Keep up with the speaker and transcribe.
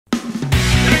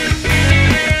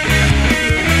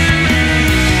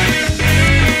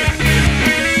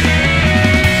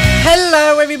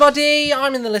everybody,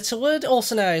 I'm InTheLittleWood,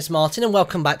 also known as Martin, and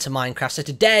welcome back to Minecraft. So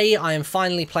today I am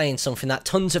finally playing something that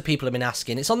tons of people have been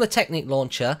asking. It's on the Technic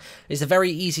launcher, it's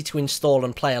very easy to install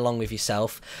and play along with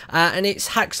yourself, and it's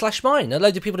Hack/Mine. A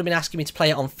load of people have been asking me to play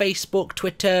it on Facebook,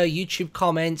 Twitter, YouTube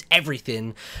comments,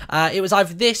 everything. It was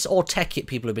either this or Tech It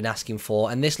people have been asking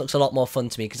for, and this looks a lot more fun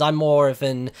to me because I'm more of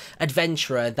an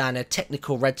adventurer than a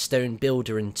technical redstone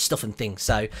builder and stuff and things.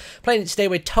 So playing it today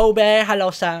with Toby.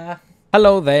 Hello, sir.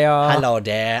 Hello there. Hello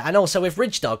there. And also with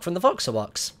Ridge Dog from the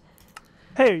Voxerbox.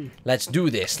 Hey. Let's do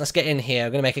this. Let's get in here.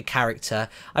 I'm going to make a character.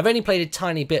 I've only played a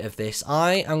tiny bit of this.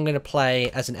 I am going to play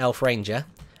as an Elf Ranger.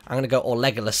 I'm going to go all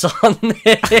Legolas on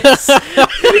this.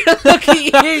 Look at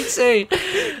you two.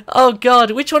 Oh,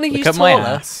 God. Which one are you taller? My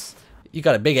ass. You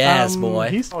got a big ass, boy.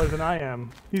 He's taller than I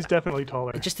am. He's definitely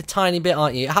taller. Just a tiny bit,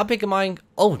 aren't you? How big am I?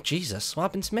 Oh, Jesus. What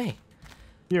happened to me?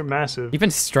 You're massive. You've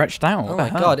been stretched out. Oh my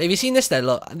god. Have you seen this though?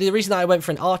 Look, the reason that I went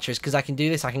for an archer is because I can do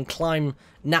this. I can climb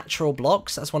natural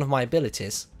blocks. That's one of my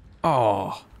abilities.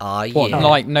 Oh. Ah, yeah. What,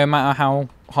 like no matter how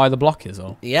high the block is,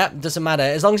 or? Yeah, doesn't matter.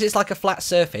 As long as it's like a flat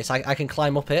surface, I can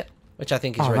climb up it, which I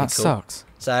think is really cool. That sucks.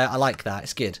 So I like that.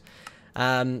 It's good.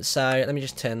 So let me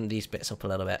just turn these bits up a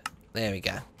little bit. There we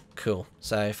go. Cool.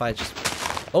 So if I just...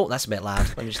 Oh, that's a bit loud.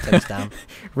 Let me just turn this down.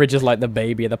 Ridge is like the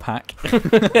baby of the pack.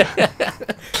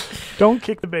 Don't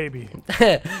kick the baby.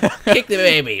 Kick the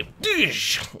baby.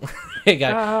 There you go.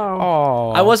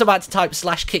 Oh. I was about to type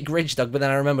 /kick Ridge Dog, but then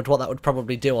I remembered what that would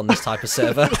probably do on this type of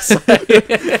server. So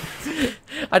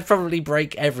I'd probably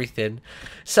break everything.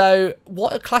 So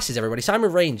what are classes, everybody? So I'm a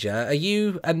ranger. Are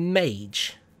you a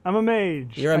mage? I'm a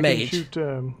mage. You're a mage. Can shoot,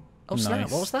 Oh, snap.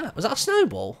 Nice. What was that? Was that a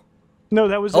snowball? No,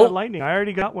 that was Oh. lightning. I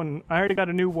already got one. I already got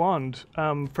a new wand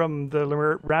from the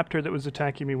raptor that was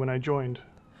attacking me when I joined.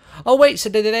 Oh, wait. So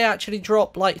did they actually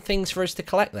drop, like, things for us to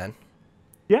collect then?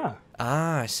 Yeah.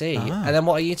 Ah, I see. And then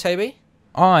what are you, Toby?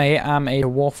 I am a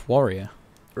dwarf warrior.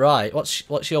 Right.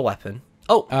 What's your weapon?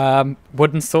 Oh.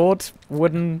 Wooden sword,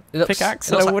 wooden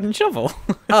pickaxe, and a wooden shovel.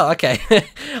 Oh, okay.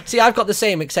 See, I've got the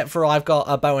same, except for I've got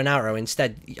a bow and arrow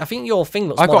instead. I think your thing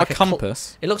looks I've more got like a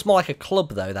compass. It looks more like a club,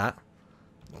 though, that.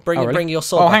 Really? Bring your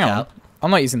sword back hang on. out.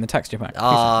 I'm not using the texture pack.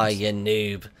 Ah, you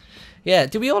noob. Yeah,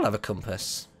 do we all have a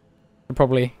compass?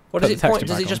 Probably. What does it point?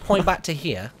 Does it just point back to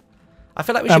here? I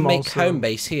feel like we should make home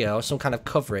base here, or some kind of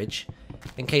coverage,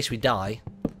 in case we die.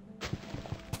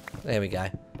 There we go.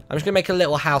 I'm just going to make a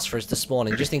little house for us this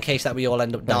morning, just in case that we all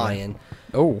end up dying.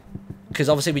 Oh. Because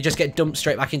obviously we just get dumped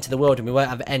straight back into the world, and we won't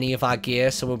have any of our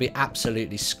gear, so we'll be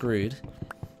absolutely screwed.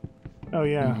 Oh,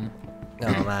 yeah.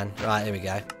 Oh, man. Right, here we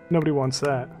go. Nobody wants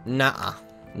that. Nah,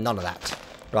 none of that.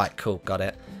 Right, cool, got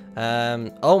it.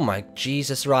 Oh my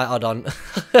Jesus, right, hold on.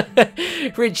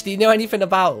 Ridge, do you know anything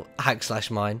about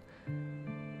Hack/Mine?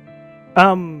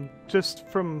 Just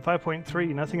from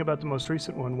 5.3, nothing about the most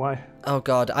recent one. Why? Oh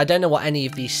god, I don't know what any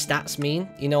of these stats mean.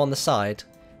 You know, on the side,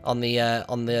 on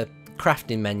the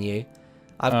crafting menu,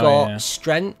 I've got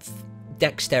strength,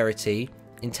 dexterity,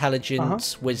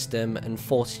 intelligence, wisdom, and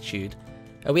fortitude.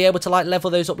 Are we able to like level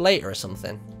those up later or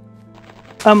something?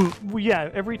 Well, yeah,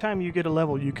 every time you get a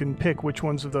level, you can pick which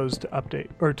ones of those to update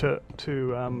or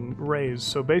to raise.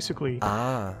 So basically,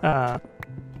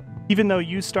 even though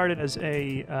you started as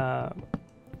a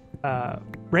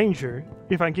ranger,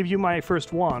 if I give you my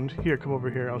first wand, here, come over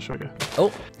here, I'll show you.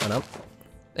 Oh, hold on.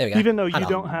 There we go. Even though you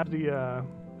don't have the,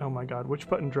 oh my god, which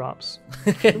button drops?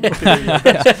 Okay,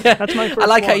 that's my first I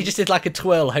like how wand. you just did like a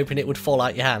twirl, hoping it would fall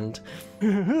out your hand.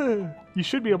 You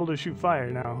should be able to shoot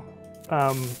fire now.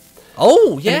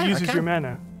 Oh, yeah, and it uses your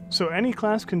mana. So any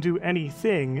class can do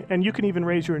anything, and you can even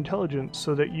raise your intelligence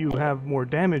so that you have more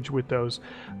damage with those.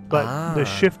 But the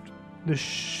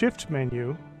shift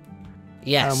menu,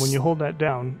 yes, when you hold that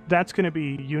down, that's going to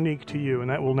be unique to you, and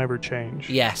that will never change.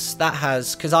 Yes, that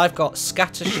has, because I've got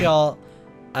scatter shot,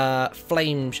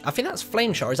 flame. I think that's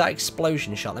flame shot. Or is that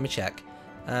explosion shot? Let me check.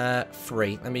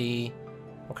 3. Let me.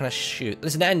 What can I shoot?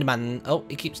 There's an Enderman. Oh,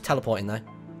 he keeps teleporting though.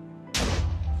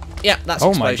 Yeah, that's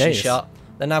explosion shot.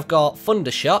 Then I've got thunder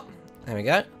shot. There we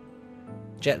go.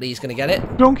 Jet Li's gonna get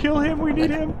it. Don't kill him. We need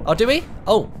him. Oh, do we?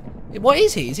 Oh, what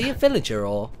is he? Is he a villager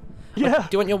or? Yeah. Do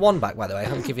you want your wand back, by the way?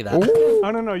 I'll give you that. Oh,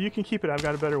 no, you can keep it. I've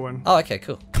got a better one. Oh, okay,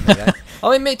 cool. There we go.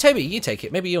 Oh, wait, Toby, you take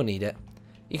it. Maybe you'll need it.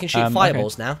 You can shoot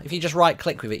fireballs now. If you just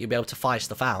right-click with it, you'll be able to fire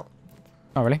stuff out.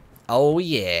 Oh, really? Oh,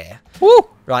 yeah. Woo!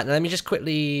 Right, now let me just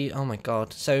quickly... Oh, my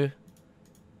God. So...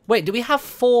 Wait, do we have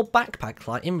 4 backpack,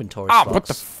 like, inventory slots? What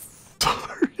the...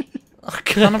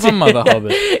 Son of a mother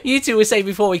hobbit. You two were saying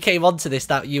before we came onto this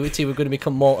that you two were going to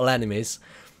become mortal enemies.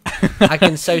 I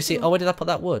can so see... Oh, where did I put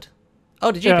that wood?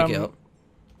 Oh, did you pick it up?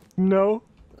 No.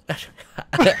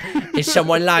 Is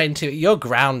someone lying to you? You're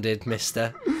grounded,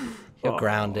 mister. You're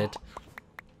grounded.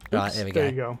 Right, Oops, there we go. There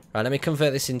you go. Right, let me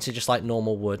convert this into just like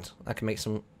normal wood. I can make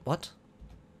some... What?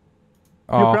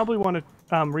 You probably want to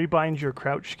rebind your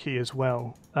crouch key as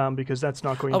well, because that's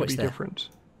not going to be different.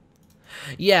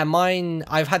 Yeah, mine...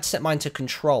 I've had to set mine to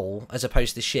control as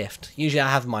opposed to shift. Usually I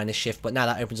have mine as shift, but now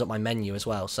that opens up my menu as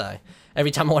well, so...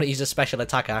 Every time I want to use a special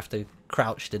attack, I have to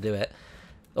crouch to do it.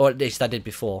 Or at least I did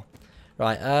before.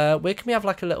 Right, where can we have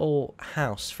like a little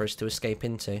house for us to escape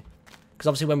into? Because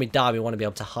obviously when we die, we want to be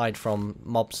able to hide from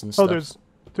mobs and stuff. Oh,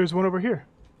 there's one over here.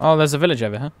 Oh, there's a village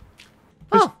over here.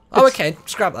 Oh, okay.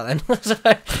 Scrap that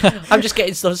then. I'm just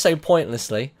getting stuff so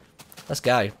pointlessly. Let's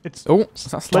go. It's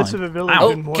that's less of a village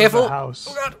and more of a house.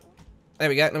 Oh, God. There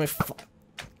we go. Let me...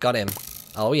 Got him.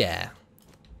 Oh, yeah.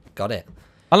 Got it.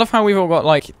 I love how we've all got,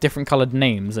 like, different coloured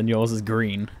names, and yours is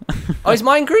green. Oh, is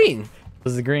mine green?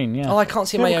 This is green, yeah. Oh, I can't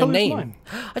see my own name. Mine?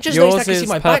 I just noticed I can see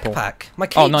my purple. backpack. My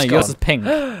cape's Oh, no, gone. yours is pink.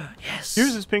 Yes.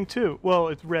 Yours is pink, too. Well,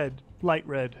 it's red. Light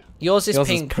red. Yours is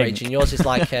pink, Ridge, and yours is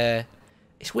like a...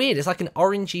 It's weird. It's like an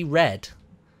orangey red.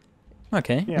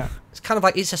 Okay. Yeah. It's kind of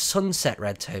like... It's a sunset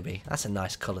red, Toby. That's a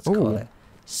nice colour to call it.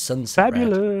 Sunset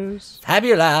Fabulous. red.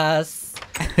 Fabulous.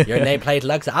 Your nameplate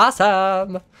looks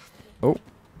awesome. Oh.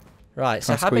 Right,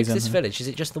 so how big is this village? Is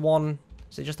it just the one...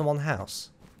 Is it just the one house?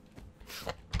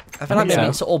 I feel like maybe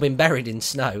it's all been buried in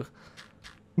snow.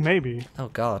 Maybe. Oh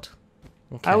God.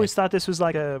 Okay. I always thought this was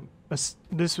like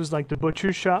this was like the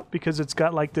butcher's shop because it's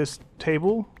got like this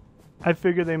table. I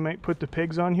figured they might put the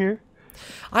pigs on here.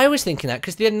 I was thinking that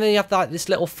because then they have like this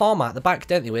little farm at the back,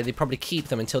 don't they, where they probably keep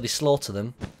them until they slaughter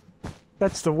them.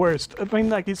 That's the worst. I mean,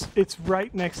 like it's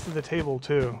right next to the table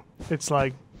too. It's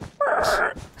like.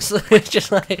 So it's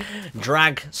just like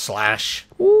drag slash.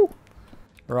 Woo.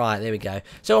 Right, there we go.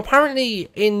 So apparently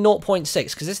in 0.6,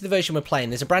 because this is the version we're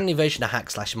playing, there's a brand new version of Hack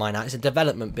Slash Mine out. It's a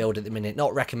development build at the minute,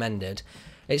 not recommended.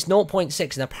 It's 0.6,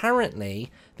 and apparently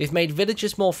they've made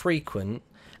villagers more frequent,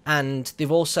 and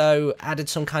they've also added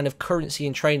some kind of currency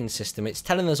and trading system. It's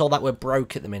telling us all that we're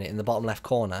broke at the minute in the bottom left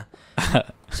corner.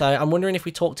 So I'm wondering if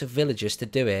we talk to villagers to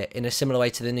do it in a similar way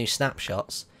to the new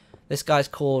snapshots. This guy's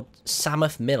called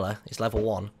Samuth Miller. He's level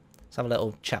 1. Let's have a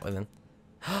little chat with him.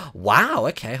 Wow,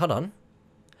 okay, hold on.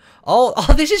 Oh,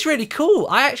 this is really cool.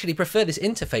 I actually prefer this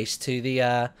interface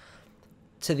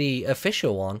to the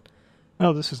official one.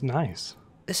 Oh, this is nice.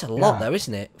 It's a lot though,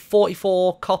 isn't it?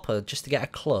 44 copper just to get a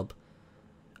club.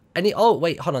 Oh,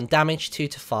 wait, hold on. Damage 2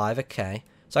 to 5. Okay.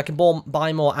 So I can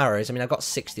buy more arrows. I mean, I've got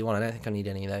 61. I don't think I need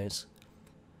any of those.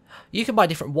 You can buy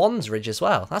different wands, Ridge, as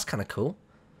well. That's kind of cool.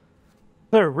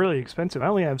 They're really expensive. I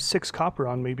only have 6 copper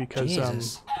on me because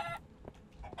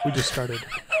we just started.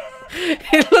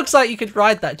 It looks like you could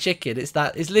ride that chicken. It's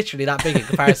literally that big in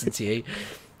comparison to you.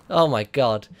 Oh my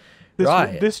God.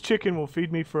 This chicken will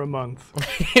feed me for a month.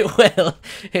 It will.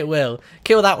 It will.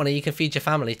 Kill that one and you can feed your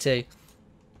family too.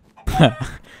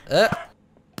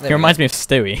 He reminds me of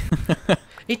Stewie.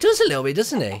 He does a little bit,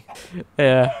 doesn't he?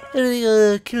 Yeah.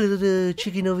 Kill the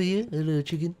chicken over here. Hello,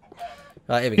 chicken.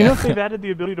 Right, here we go. You know if they've added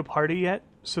the ability to party yet,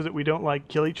 so that we don't like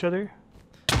kill each other?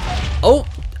 Oh,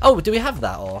 do we have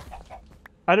that or?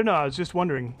 I don't know. I was just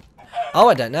wondering. Oh,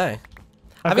 I don't know.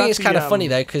 I think it's kind of funny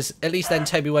though, because at least then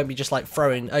Toby won't be just like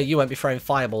throwing. Oh, you won't be throwing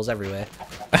fireballs everywhere.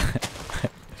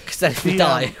 Because then if we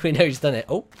die, we know he's done it.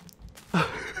 Oh.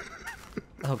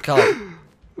 Oh God.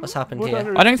 What's happened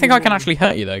here? I don't think I can actually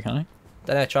hurt you though, can I?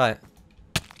 Don't know. Try it.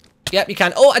 Yep, you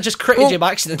can. Oh, I just critted you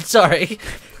by accident. Sorry.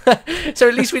 So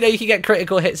at least we know you can get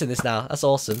critical hits in this now. That's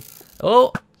awesome.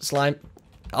 Oh, slime.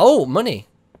 Oh, money.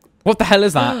 What the hell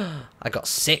is that? I got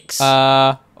 6.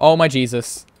 Oh my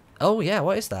Jesus. Oh yeah,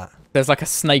 what is that? There's like a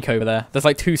snake over there. There's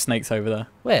like 2 snakes over there.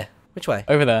 Where? Which way?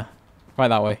 Over there. Right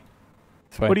that way.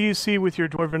 This way. What do you see with your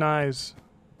dwarven eyes?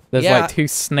 There's like 2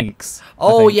 snakes.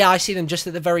 Oh yeah, I see them just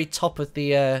at the very top of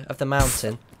the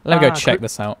mountain. Let me go check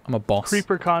this out. I'm a boss.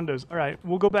 Creeper condos. All right,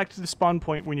 we'll go back to the spawn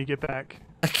point when you get back.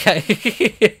 Okay.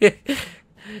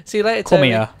 See you later, Come Toby.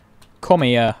 here. Come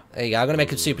here. There you go. I'm gonna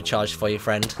make a supercharged for you,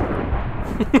 friend.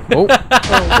 Oh.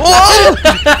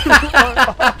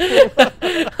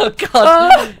 Oh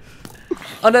God.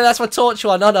 Oh no, that's my torch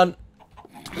one. Hold on.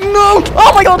 No!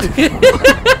 Oh my God!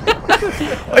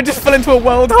 I just fell into a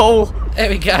world hole. There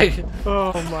we go.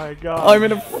 Oh my God. I'm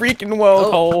in a freaking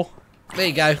world hole. There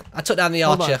you go. I took down the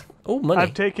archer. Oh, money.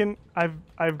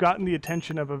 I've gotten the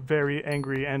attention of a very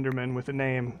angry Enderman with a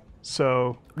name.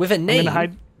 So with a name.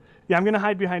 I'm gonna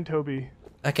hide behind Toby.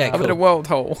 Okay, cool. I'm in a world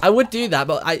hole. I would do that,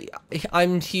 but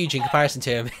I'm huge in comparison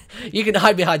to him. You can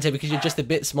hide behind him because you're just a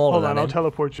bit smaller Hold than on, him. I'll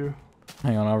teleport you.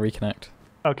 Hang on, I'll reconnect.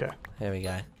 Okay. There we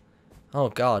go. Oh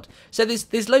God. So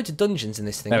there's loads of dungeons in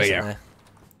this thing, isn't there?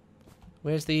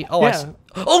 Where's the... Oh, Yeah.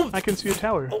 Oh! I can see a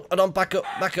tower. Oh, hold on, back up.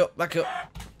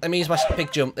 Let me use my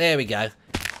big jump. There we go.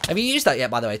 Have you used that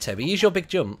yet, by the way, Toby? Use your big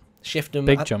jump. Shift and...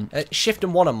 Big jump. Shift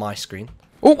and 1 on my screen.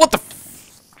 Oh, what the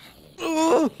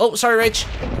Oh, sorry, Rich.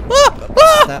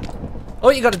 Oh,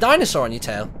 you got a dinosaur on your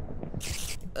tail.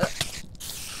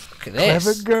 Look at this.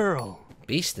 Clever girl.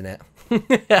 Beast in it.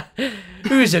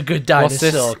 Who's a good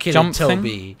dinosaur? Killing jump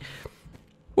Toby. thing?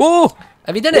 Oh!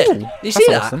 Have you done it? Ooh, You that's see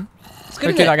that? awesome. It's Can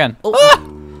good, we do isn't that it? again?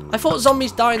 Oh, I thought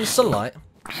zombies die in the sunlight.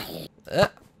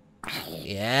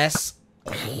 Yes.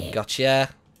 Gotcha.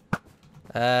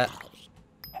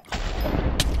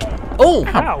 Oh!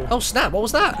 Ow. Oh, snap. What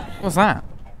was that? What was that?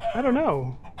 I don't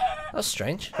know. That's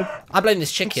strange. I blame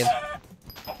this chicken.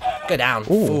 Go down,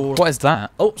 Ooh, fool. what is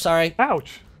that? Oh, sorry.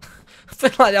 Ouch. I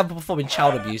feel like I'm performing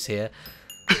child abuse here.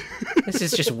 This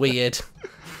is just weird.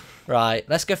 Right,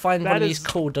 let's go find one of these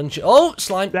cool dungeons. Oh,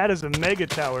 slime. That is a mega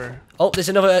tower. Oh, there's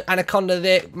another anaconda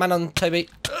there. Man on Toby.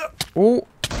 Oh!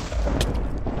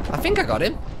 I think I got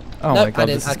him. Oh No, my god, I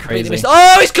didn't. this I is completely crazy. missed.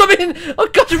 Oh, he's coming! Oh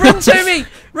god, run, Toby!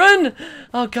 Run!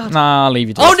 Oh god. Nah, I'll leave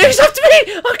you to Oh this no, he's after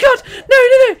me! Oh god!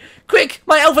 No! Quick!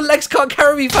 My elven legs can't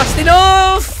carry me fast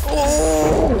enough!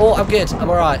 Oh, I'm good. I'm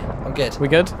alright. I'm good. We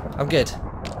good? I'm good.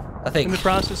 I In think. the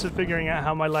process of figuring out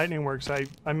how my lightning works, I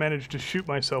managed to shoot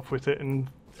myself with it and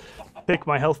take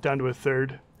my health down to a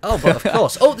third. Oh, but of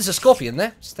course. Oh, there's a scorpion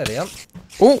there. Steady on.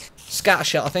 Oh! Scatter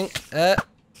shot, I think.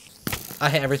 I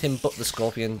hit everything but the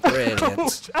scorpion.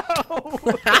 Brilliant.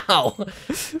 Ow!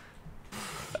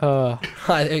 Right,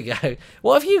 there we go.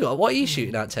 What have you got? What are you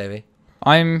shooting at, Toby?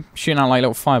 I'm shooting out like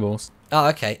little fireballs. Oh,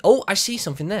 okay. Oh, I see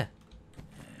something there.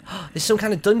 There's some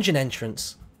kind of dungeon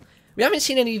entrance. We haven't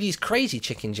seen any of these crazy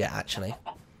chickens yet, actually.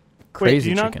 Crazy do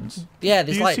you not- chickens. Yeah,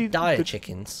 there's you see like dire the-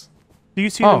 chickens. Do you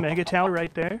see Oh. the mega tower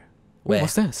right there? Ooh, Where?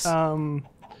 what's this?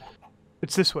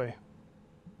 It's this way.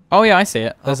 Oh yeah, I see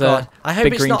it. There's God. a I hope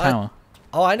big it's green not a- tower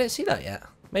Oh, I don't see that yet.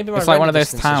 Maybe my It's like one render of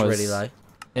those distance is towers. really low.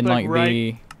 in Like, like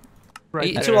the. Right Are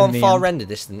you there. two on In the far end. render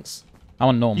distance? I'm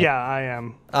on normal. Yeah, I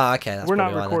am. Oh, okay. That's We're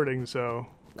not probably why then. recording, so...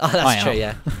 Oh, I that's am. true,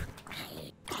 yeah.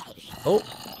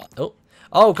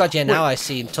 Oh, god, yeah, now I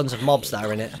see tons of mobs that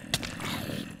are in it.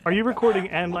 Are you recording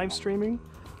and live streaming?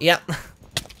 Yep.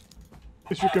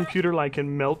 Is your computer like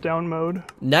in meltdown mode?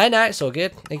 No, it's all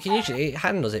good. It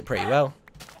handles it pretty well.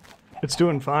 It's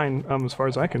doing fine, as far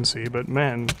as I can see, but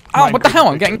man... Oh, mine what the hell?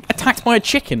 I'm couldn't getting attacked by a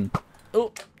chicken.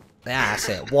 Oh, that's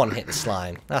it. One hit the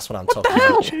slime. That's what I'm talking make it.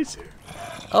 about. Chaser.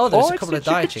 Oh, there's a it's couple the of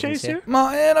dire chicken chickens chaser. here.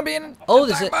 Martin, I'm being Oh,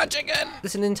 attacked by a chicken.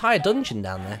 there's an entire dungeon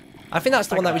down there. I think that's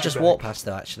the one that we got you just back. walked past,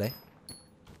 though, actually.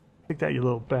 Take that, you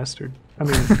little bastard. I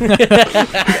mean...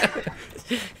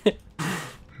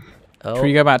 Oh. Can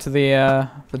we go back to the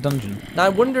dungeon? Now,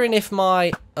 I'm wondering if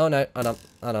my... Oh, no. Hold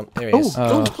on. Here he is.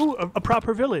 A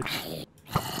proper village.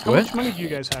 How What? much money do you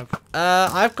guys have?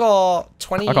 I've got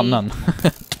 20... I got none.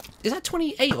 Is that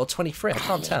 28 or 23? I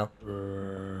can't tell.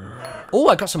 Oh,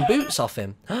 I got some boots off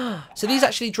him. So these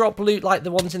actually drop loot like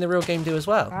the ones in the real game do as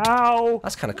well. Ow!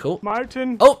 That's kind of cool.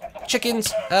 Martin! Oh,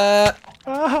 chickens. There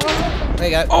you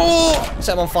go. Oh,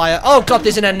 set them on fire. Oh god,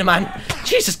 there's an Enderman.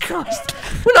 Jesus Christ.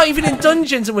 We're not even in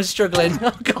dungeons and we're struggling.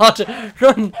 Oh god,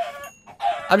 run.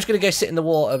 I'm just going to go sit in the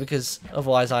water because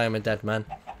otherwise I am a dead man.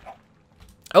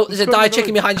 Oh, there's a dire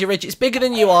chicken behind you, Rich. It's bigger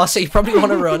than you are, so you probably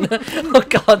want to run. Oh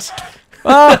god.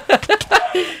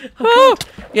 Oh,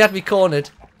 you had to be cornered.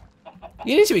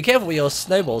 You need to be careful with your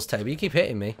snowballs, Toby. You keep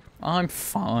hitting me. I'm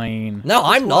fine. No,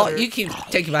 I'm not. water. You keep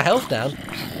taking my health down.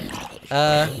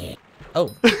 Oh.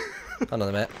 Hold on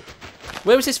a minute.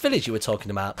 Where was this village you were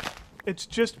talking about? It's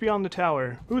just beyond the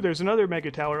tower. Ooh, there's another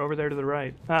mega tower over there to the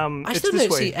right. I It's still this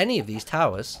don't way. see any of these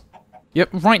towers. Yep,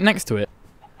 right next to it.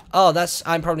 Oh, that's...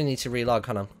 I probably need to relog.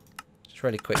 Hold on. Just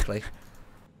really quickly.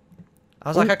 I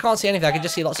was like, I can't see anything. I can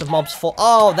just see lots of mobs fall.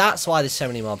 Oh, that's why there's so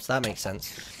many mobs. That makes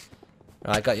sense.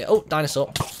 Right, got you. Oh,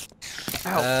 dinosaur.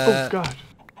 Ow. Oh god.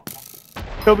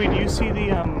 Toby, do you see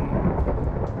the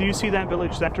do you see that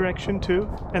village that direction too?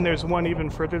 And there's one even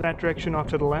further that direction off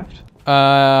to the left?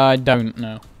 I don't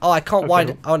know. Oh, I can't Okay.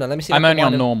 widen... Oh, no, let me see. if I'm I can only on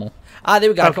widen- normal. Ah, there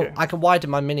we go. Okay. I can widen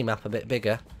my minimap a bit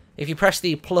bigger. If you press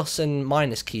the plus and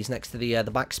minus keys next to the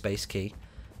backspace key,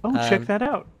 Oh, check that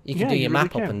out. you can do your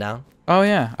map up and down. Oh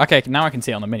yeah. Okay, now I can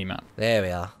see it on the minimap. There we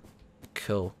are.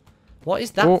 Cool. What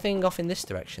is that Oh. thing off in this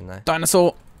direction, though?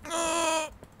 Dinosaur. I'm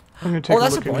gonna take Oh, a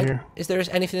that's look the in point. here. Is there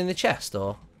anything in the chest,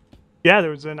 or...? Yeah,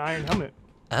 there was an iron helmet.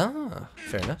 Ah,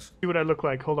 fair enough. See what I look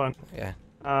like. Hold on. Yeah.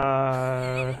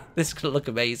 Uh, This could look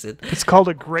amazing. it's called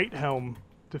a great helm.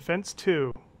 Defense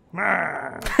 2.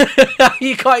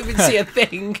 You can't even see a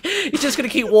thing. You're just going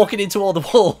to keep walking into all the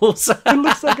walls. It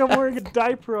looks like I'm wearing a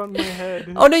diaper on my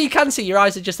head. Oh, no, you can see. Your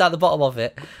eyes are just at the bottom of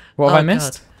it. What have I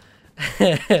missed?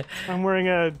 I'm wearing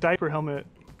a diaper helmet.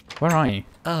 Where are you?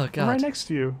 Oh, God. I'm right next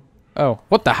to you. Oh,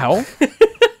 what the hell?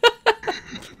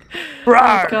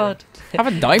 Oh, God. Have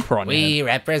a diaper on We you.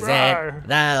 represent Rawr.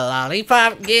 the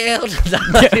Lollipop Guild. The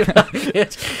Lollipop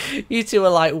Guild. You two are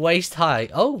like waist high.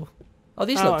 Oh,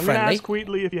 these look I'm gonna friendly. ask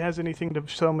Wheatley if he has anything to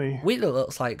sell me. Wheatley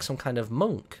looks like some kind of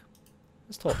monk.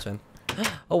 Let's talk to him.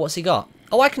 Oh, what's he got?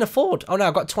 Oh, I can afford. Oh no,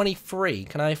 I've got 23.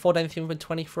 Can I afford anything with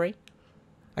 23?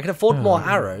 I can afford more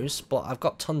arrows, but I've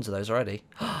got tons of those already.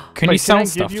 Can Wait, you sell I give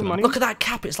stuff you to them? money? Look at that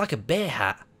cap. It's like a bear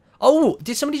hat. Oh,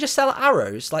 did somebody just sell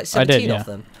arrows? Like I 17 did, yeah. of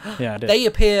them. Yeah, I did. They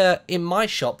appear in my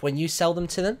shop when you sell them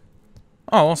to them.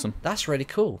 Oh, awesome. That's really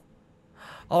cool.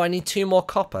 Oh, I need 2 more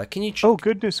copper. Can you... Oh,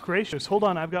 goodness gracious. Hold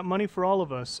on, I've got money for all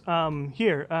of us.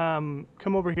 Here,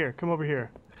 come over here, come over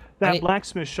here. That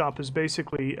blacksmith shop is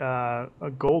basically a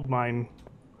gold mine.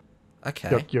 Okay.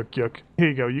 Yuck, yuck, yuck. Here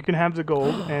you go. You can have the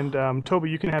gold, and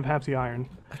Toby, you can have half the iron.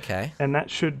 Okay. And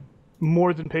that should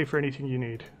more than pay for anything you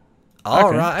need. Oh,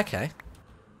 Okay. right, okay.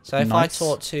 So if Nice. I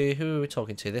talk to... Who are we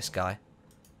talking to? This guy?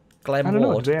 Glenn I don't know,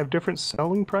 Ward. do they have different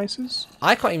selling prices?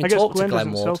 I can't even I guess talk Glenn to Glenn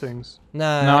doesn't sell Ward. things.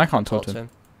 No, I can't talk to him.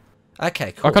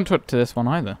 Okay, cool. I can't talk to this one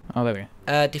either. Oh, there we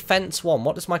go. Defense 1.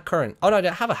 What does my current... Oh, no, I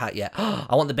don't have a hat yet.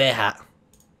 I want the bear hat.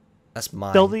 That's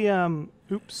mine. Sell the,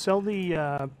 sell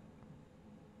the,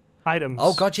 items.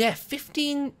 Oh, God, yeah.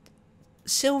 15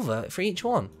 silver for each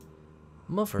one.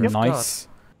 Mother of God. Nice.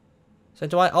 So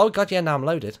do I... Oh, God, yeah, now I'm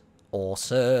loaded.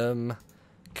 Awesome.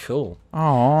 Cool.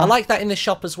 Oh. I like that in the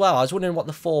shop as well. I was wondering what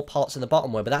the 4 parts in the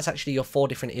bottom were, but that's actually your 4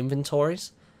 different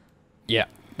inventories. Yeah.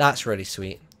 That's really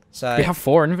sweet. So... We have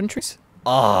 4 inventories?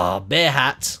 Oh, bear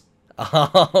hat.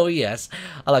 Oh, yes.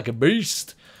 I like a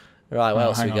beast. Right, what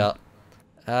else we hang got?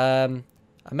 I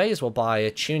may as well buy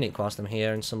a tunic whilst I'm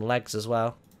here and some legs as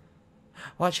well.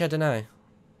 Well, actually, I don't know.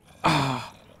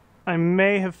 I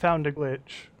may have found a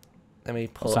glitch. Let me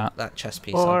pull What's that chest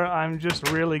piece Or on. I'm just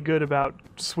really good about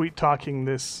sweet-talking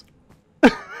this.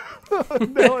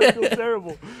 Now I feel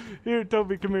terrible. Here,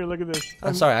 Toby, come here, look at this.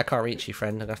 I'm sorry, I can't reach you,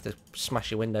 friend. I'm going to have to smash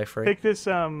your window through. Take this,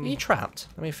 Are you trapped?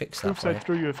 Let me fix that oops, for I you.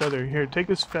 threw you a feather. Here, take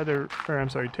this feather, or I'm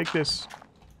sorry, take this...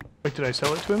 Wait, did I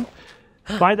sell it to him?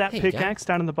 Buy that There you go. pickaxe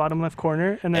down in the bottom left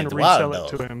corner, and then And resell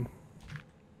wild it to him.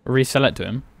 Resell it to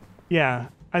him? Yeah,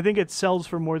 I think it sells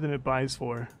for more than it buys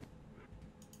for.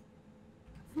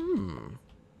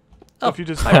 Oh, If you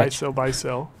just hi, buy, Rich.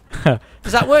 sell.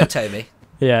 Does that work, Toby?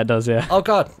 Yeah, it does, yeah. Oh,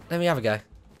 God. Let me have a go.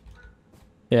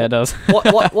 Yeah, it does.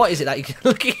 What is it that you can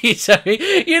look at you, Toby?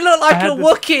 You look like I a had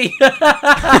Wookiee.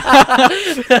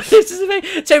 This is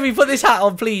amazing. Toby, put this hat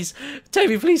on, please.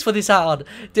 Toby, please put this hat on.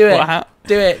 Do it. What hat?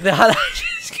 Do it. The hat.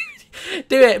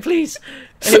 Do it, please.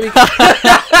 Here we go.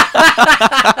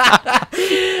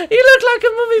 You look like a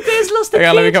mummy bear's lost a Hang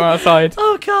on, let me kid. come outside.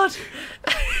 Oh, God.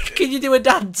 Can you do a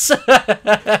dance? Oh,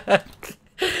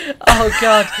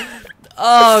 God.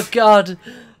 Oh, God.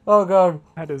 Oh, God.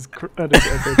 That is epic.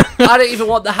 I don't even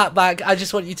want the hat back. I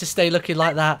just want you to stay looking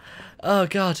like that. Oh,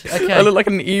 God. Okay. I look like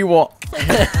an Ewok.